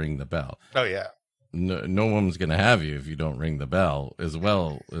have to ring the bell. Oh, yeah. No one's going to have you if you don't ring the bell, as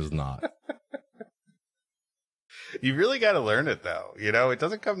well as not. You really got to learn it, though. It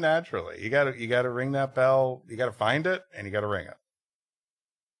doesn't come naturally. You got to ring that bell. You got to find it, and you got to ring it.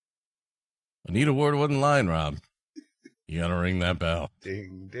 Anita Ward wasn't lying, Rob. You got to ring that bell.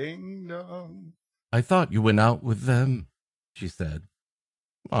 Ding, ding, dong. I thought you went out with them, she said.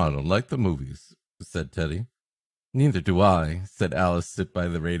 I don't like the movies, said Teddy. Neither do I, said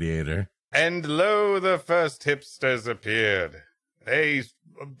Alice-Sit-By-The-Radiator. And lo, the first hipsters appeared. They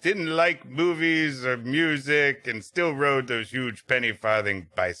didn't like movies or music and still rode those huge penny-farthing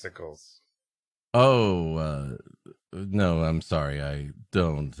bicycles. Oh, no, I'm sorry. I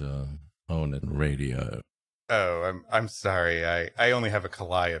don't own a radio. Oh, I'm sorry. I only have a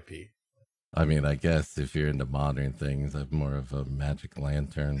calliope. I mean, I guess if you're into modern things, I'm more of a magic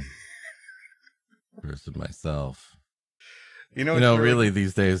lantern person myself. Really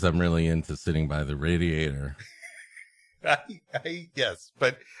these days I'm really into sitting by the radiator. Yes,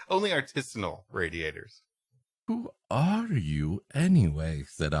 but only artisanal radiators. Who are you anyway?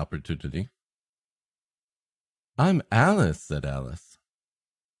 Said Opportunity. I'm Alice, said Alice.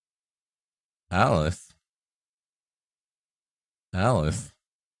 Alice? Alice?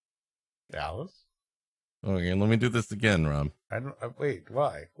 Okay, let me do this again, Rob. I don't. Wait,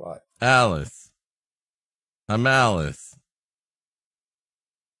 why? What? Alice. I'm Alice.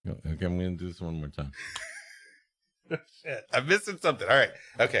 Okay, I'm going to do this one more time. Shit, I'm missing something. All right.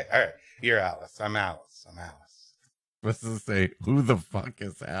 Okay, all right. You're Alice. I'm Alice. Let's just say, who the fuck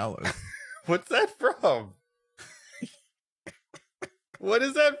is Alice? What's that from? What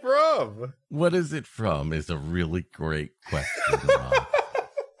is that from? What is it from is a really great question, Rob.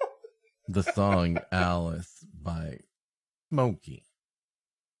 The song Alice by Smokey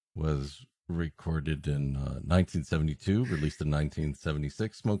was recorded in 1972, released in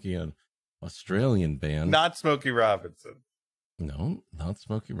 1976. Smokey, an Australian band. Not Smokey Robinson. No, not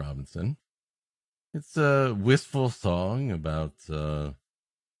Smokey Robinson. It's a wistful song about a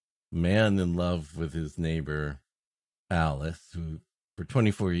man in love with his neighbor, Alice, who for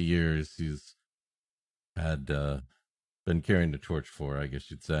 24 years he's had been carrying the torch for, I guess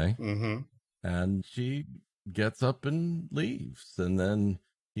you'd say. Mm-hmm. And she gets up and leaves. And then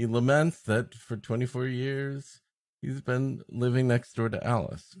he laments that for 24 years he's been living next door to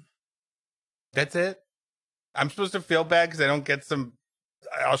Alice. That's it? I'm supposed to feel bad because I don't get some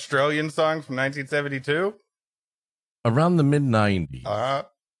Australian song from 1972? Around the mid-90s,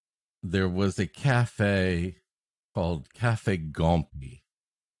 there was a cafe called Cafe Gompie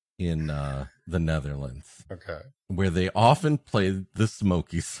in the Netherlands. Okay. Where they often played the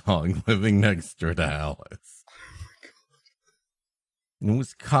Smokey song, Living Next Door to Alice. Oh my God. And it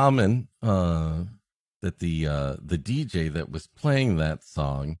was common that the DJ that was playing that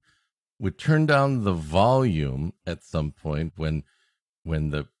song would turn down the volume at some point when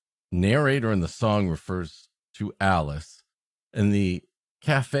the narrator in the song refers to Alice, and the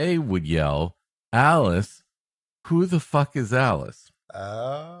cafe would yell, Alice, who the fuck is Alice?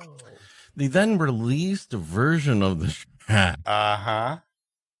 Oh. They then released a version of the track,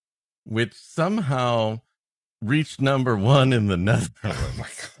 which somehow reached #1 in the Netherlands Oh my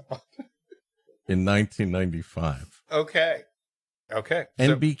God. in 1995. Okay.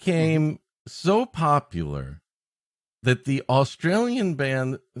 And became so popular that the Australian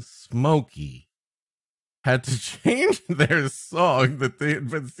band Smokey had to change their song that they had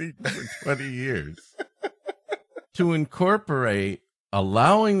been singing for 20 years to incorporate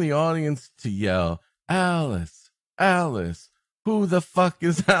allowing the audience to yell, "Alice, Alice, who the fuck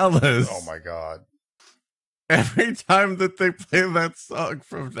is Alice?" Oh my God. Every time that they play that song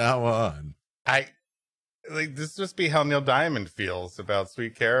from now on. This must be how Neil Diamond feels about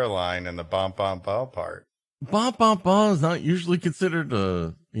Sweet Caroline and the bomb bomb bomb part. Bomb bomb bomb is not usually considered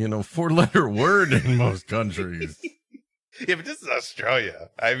a, 4-letter word in most countries. Yeah, but this is Australia.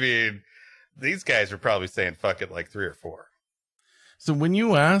 I mean, these guys are probably saying fuck it like 3 or 4. So when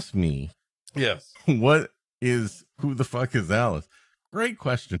you ask me, Yes. who the fuck is Alice? Great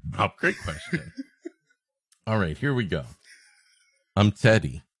question, Bob. Great question. All right, here we go. I'm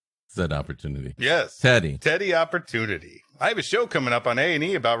Teddy, said Opportunity. Yes. Teddy Opportunity. I have a show coming up on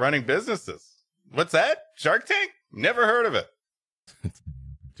A&E about running businesses. What's that? Shark Tank? Never heard of it.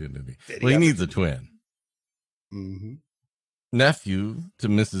 Opportunity. Teddy Well, he needs a twin. Mm-hmm. Nephew to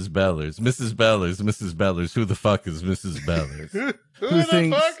Mrs. Bellers. Mrs. Bellers. Who the fuck is Mrs. Bellers? Who Who the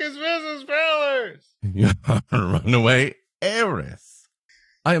thinks- fuck is Mrs. Bellers? You're a runaway heiress.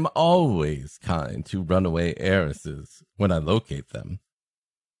 I am always kind to runaway heiresses when I locate them.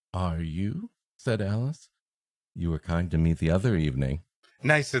 Are you? Said Alice. You were kind to me the other evening.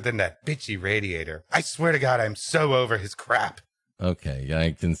 Nicer than that bitchy radiator. I swear to God, I'm so over his crap. Okay,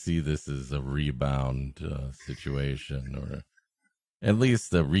 I can see this is a rebound situation, or at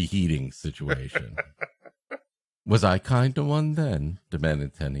least a reheating situation. Was I kind to one then?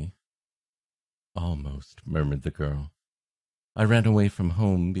 Demanded Tenny. Almost, murmured the girl. I ran away from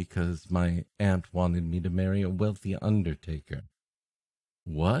home because my aunt wanted me to marry a wealthy undertaker.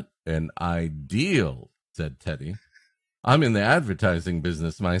 What an ideal, said Teddy. I'm in the advertising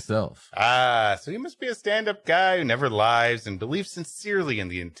business myself. Ah, so you must be a stand-up guy who never lies and believes sincerely in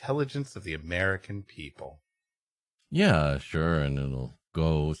the intelligence of the American people. Yeah, sure, and it'll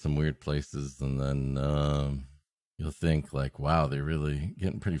go some weird places, and then you'll think like, wow, they're really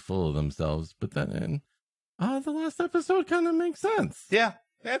getting pretty full of themselves. But then the last episode kind of makes sense. Yeah,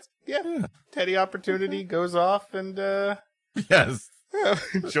 yeah. Teddy Opportunity goes off and Yes.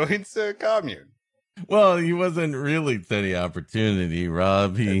 joins a commune. Well, he wasn't really Teddy Opportunity,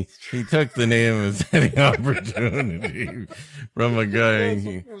 Rob. He took the name of Teddy Opportunity from a guy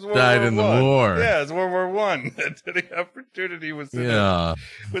who died in the war. Yeah, it's World War One. Teddy Opportunity was in a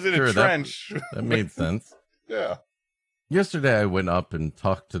trench. That made sense. Yeah. Yesterday, I went up and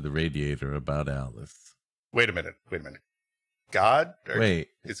talked to the radiator about Alice. Wait a minute. God?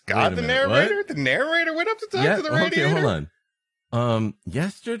 Is God the narrator? What? The narrator went up to talk to the radiator? Okay, hold on.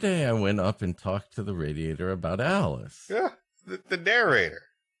 Yesterday I went up and talked to the radiator about Alice. Yeah, the narrator.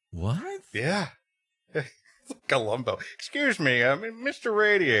 What? Yeah. It's like Columbo. Excuse me, Mr.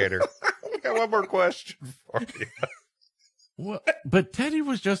 Radiator. I got one more question for you. What? But Teddy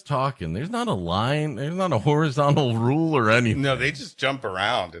was just talking. There's not a line. There's not a horizontal rule or anything. No, they just jump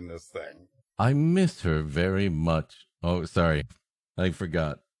around in this thing. I miss her very much. Oh, sorry. I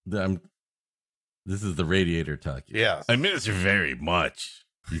forgot. This is the radiator talking. Yes. I miss her very much,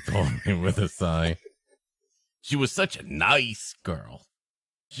 he told me with a sigh. She was such a nice girl.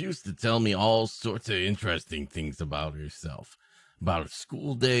 She used to tell me all sorts of interesting things about herself, about her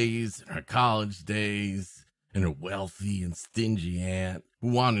school days and her college days, and her wealthy and stingy aunt who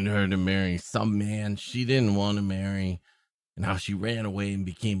wanted her to marry some man she didn't want to marry, and how she ran away and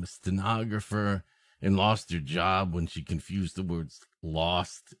became a stenographer and lost her job when she confused the words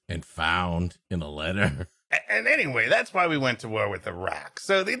lost and found in a letter. And anyway, that's why we went to war with Iraq.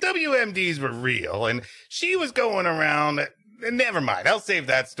 So the WMDs were real, and she was going around. Never mind, I'll save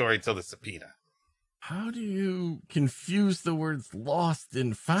that story till the subpoena. How do you confuse the words lost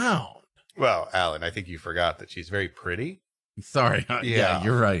and found? Well, Alan, I think you forgot that she's very pretty. Sorry. Yeah,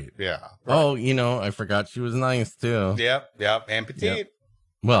 you're right. Yeah. Right. Oh, I forgot she was nice, too. Yep, and petite. Yep.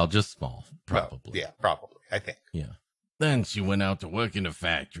 Well, just small, probably. Well, yeah, probably, I think. Yeah. Then she went out to work in a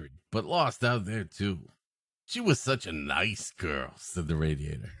factory, but lost out there, too. She was such a nice girl, said the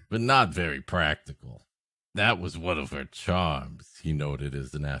radiator, but not very practical. That was one of her charms, he noted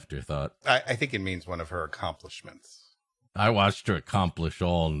as an afterthought. I think it means one of her accomplishments. I watched her accomplish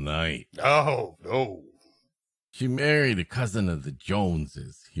all night. Oh, no. She married a cousin of the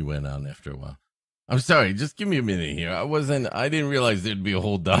Joneses, he went on after a while. I'm sorry. Just give me a minute here. I didn't realize there'd be a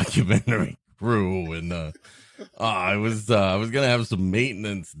whole documentary crew, and I was gonna have some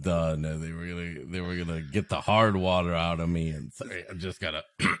maintenance done, and they were gonna get the hard water out of me. And sorry, I just gotta.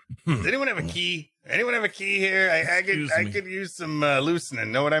 Does anyone have a key? Anyone have a key here? I could use some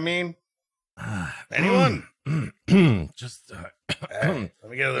loosening. Know what I mean? Anyone? Just let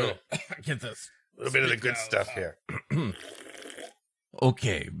me get a little. Get this. A little bit of the good stuff here.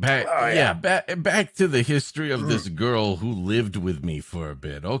 Okay, back to the history of this girl who lived with me for a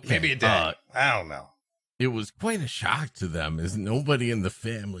bit. Okay, maybe a day. I don't know. It was quite a shock to them, as nobody in the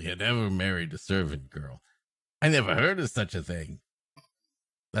family had ever married a servant girl. I never heard of such a thing.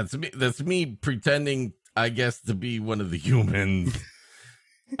 That's me pretending, I guess, to be one of the humans.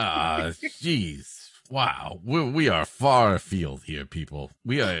 Jeez, wow, we are far afield here, people.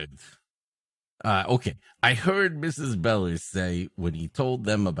 We are. Okay, I heard Mrs. Bellers say when he told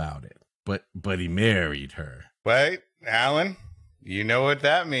them about it, but he married her. Wait, Alan, you know what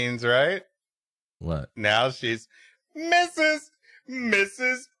that means, right? What? Now she's Mrs.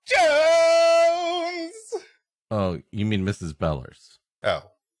 Jones. Oh, you mean Mrs. Bellers? Oh.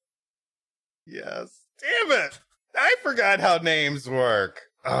 Yes. Damn it. I forgot how names work.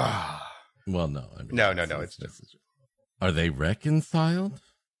 Ah. Well, no. I mean, no. It's just. Are they reconciled?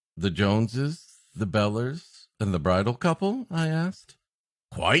 The Joneses, the Bellers, and the bridal couple? I asked.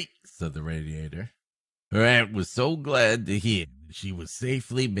 Quite, said the radiator. Her aunt was so glad to hear that she was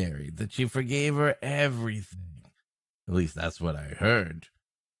safely married that she forgave her everything. At least that's what I heard.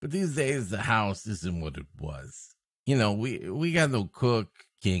 But these days the house isn't what it was. You know, we got no cook,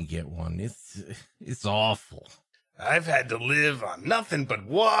 can't get one. It's awful. I've had to live on nothing but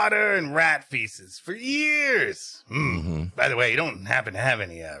water and rat feces for years. Mm-hmm. By the way, you don't happen to have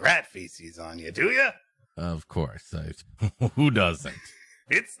any rat feces on you, do you? Of course. Who doesn't?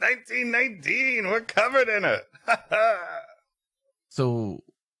 It's 1919. We're covered in it. So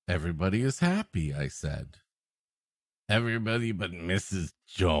everybody is happy, I said. Everybody but Mrs.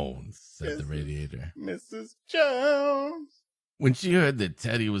 Jones, said the radiator. Mrs. Jones. When she heard that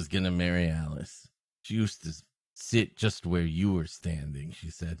Teddy was going to marry Alice, she used to sit just where you were standing, she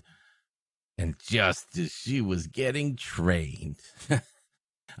said. And just as she was getting trained.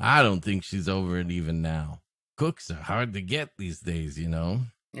 I don't think she's over it even now. Cooks are hard to get these days, you know.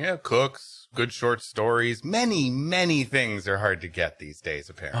 Yeah, cooks, good short stories. Many things are hard to get these days,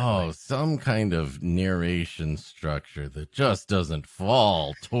 apparently. Oh, some kind of narration structure that just doesn't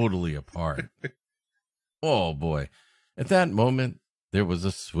fall totally apart. Oh, boy. At that moment, there was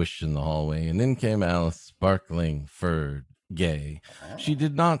a swish in the hallway, and in came Alice, sparkling, furred, gay. Oh. She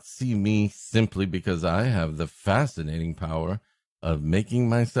did not see me simply because I have the fascinating power of making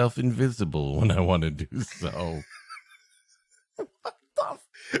myself invisible when I want to do so.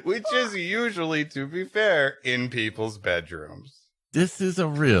 Which is usually, to be fair, in people's bedrooms. This is a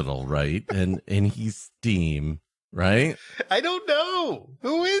riddle, right? And he's steam, right? I don't know.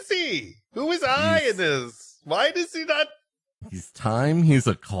 Who is he? Who is I in this? Why does he not? He's time? He's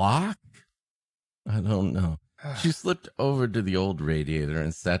a clock? I don't know. She slipped over to the old radiator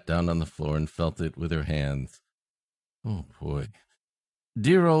and sat down on the floor and felt it with her hands. Oh, boy.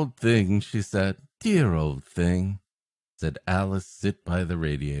 Dear old thing, she said. Dear old thing, said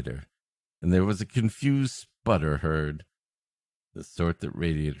Alice-Sit-By-The-Radiator. And there was a confused sputter heard, the sort that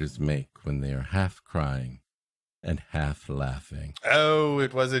radiators make when they are half crying and half laughing. Oh,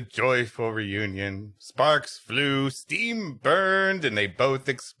 it was a joyful reunion. Sparks flew, steam burned, and they both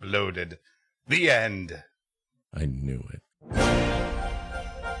exploded. The end. I knew it.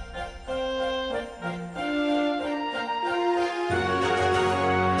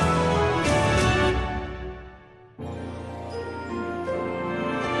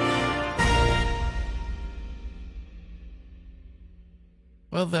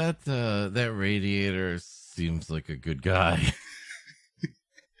 Well, that radiator seems like a good guy.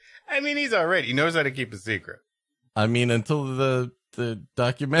 I mean, he's all right. He knows how to keep a secret. I mean, until the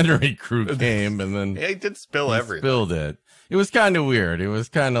documentary crew came, and then yeah, he did spill everything. Spilled it. It was kind of weird. It was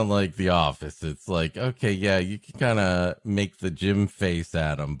kind of like The Office. It's like, okay, yeah, you can kind of make the Jim face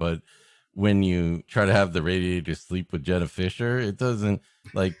at him, but when you try to have the radiator sleep with Jenna Fisher, it doesn't,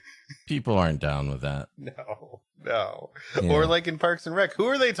 like, people aren't down with that. No. Yeah. Or like in Parks and Rec, who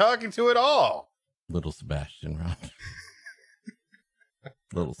are they talking to at all? Little Sebastian, Rob.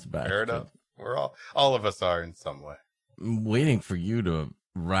 Little Sebastian. Fair enough. We're all of us are in some way. I'm waiting for you to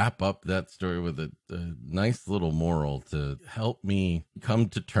wrap up that story with a nice little moral to help me come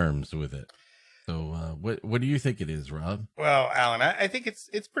to terms with it. So what do you think it is, Rob? Well, Alan, I think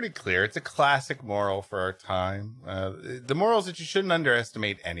it's pretty clear. It's a classic moral for our time. The moral is that you shouldn't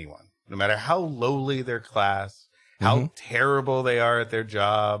underestimate anyone. no matter how lowly their class, how terrible they are at their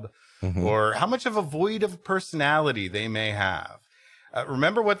job, or how much of a void of personality they may have.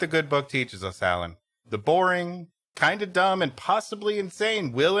 Remember what the good book teaches us, Alan. The boring, kind of dumb, and possibly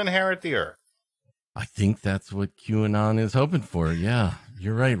insane will inherit the earth. I think that's what QAnon is hoping for. Yeah,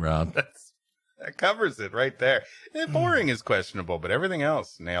 you're right, Rob. That covers it right there. Boring is questionable, but everything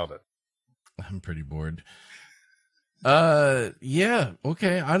else nailed it. I'm pretty bored. Yeah,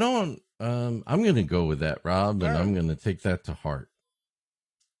 okay. I'm going to go with that, Rob, and I'm going to take that to heart.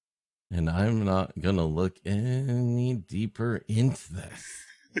 And I'm not going to look any deeper into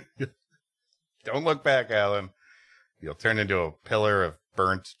this. Don't look back, Alan. You'll turn into a pillar of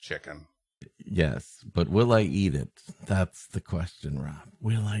burnt chicken. Yes, but will I eat it? That's the question, Rob.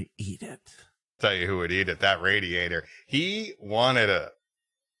 Will I eat it? Tell you who would eat it, that radiator. He wanted it.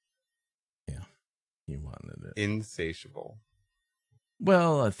 Yeah, he wanted it. Insatiable.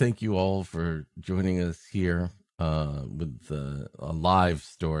 Well, thank you all for joining us here with a live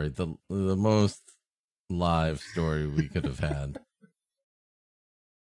story, the most live story we could have had.